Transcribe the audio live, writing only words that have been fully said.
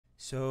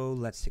So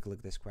let's take a look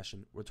at this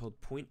question. We're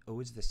told point O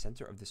is the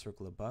center of the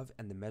circle above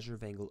and the measure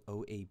of angle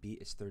OAB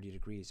is 30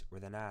 degrees. We're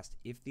then asked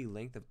if the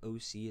length of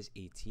OC is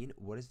 18,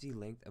 what is the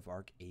length of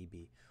arc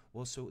AB?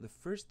 Well, so the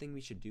first thing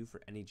we should do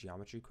for any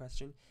geometry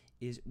question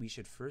is we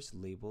should first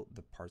label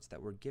the parts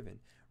that we're given,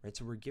 right?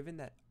 So we're given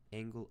that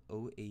angle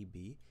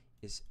OAB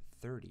is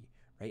 30,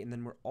 right? And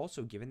then we're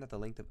also given that the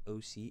length of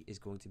OC is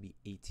going to be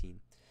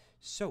 18.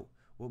 So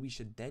what we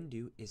should then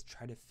do is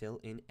try to fill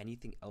in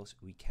anything else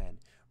we can,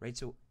 right?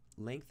 So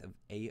length of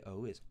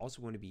AO is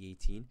also going to be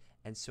 18,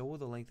 and so will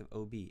the length of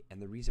OB.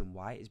 And the reason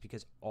why is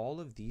because all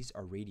of these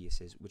are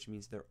radiuses, which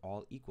means they're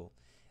all equal.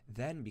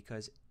 Then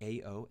because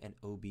AO and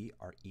OB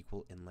are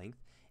equal in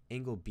length,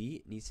 angle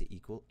B needs to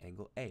equal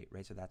angle A,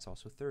 right? So that's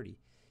also 30.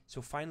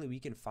 So finally, we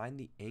can find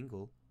the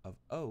angle of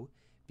O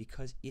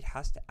because it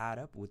has to add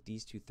up with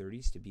these two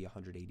 30s to be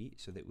 180,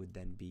 so that would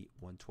then be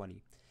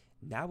 120.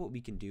 Now what we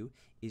can do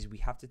is we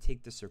have to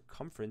take the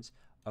circumference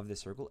of the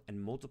circle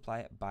and multiply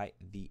it by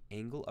the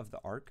angle of the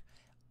arc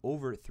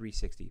over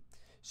 360.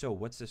 So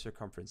what's the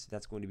circumference?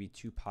 That's going to be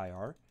 2 pi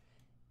r.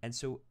 And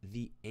so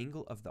the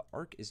angle of the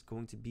arc is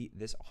going to be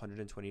this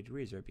 120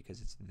 degrees, right?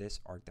 Because it's this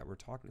arc that we're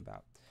talking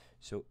about.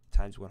 So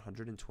times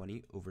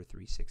 120 over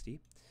 360,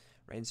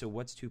 right? And so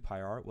what's 2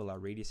 pi r? Well, our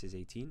radius is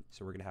 18,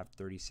 so we're going to have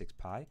 36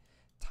 pi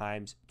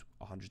times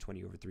 120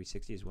 over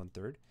 360 is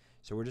 1/3.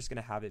 So we're just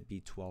going to have it be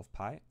 12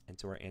 pi, and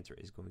so our answer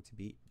is going to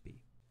be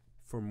B.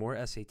 For more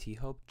SAT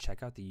help,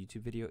 check out the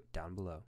YouTube video down below.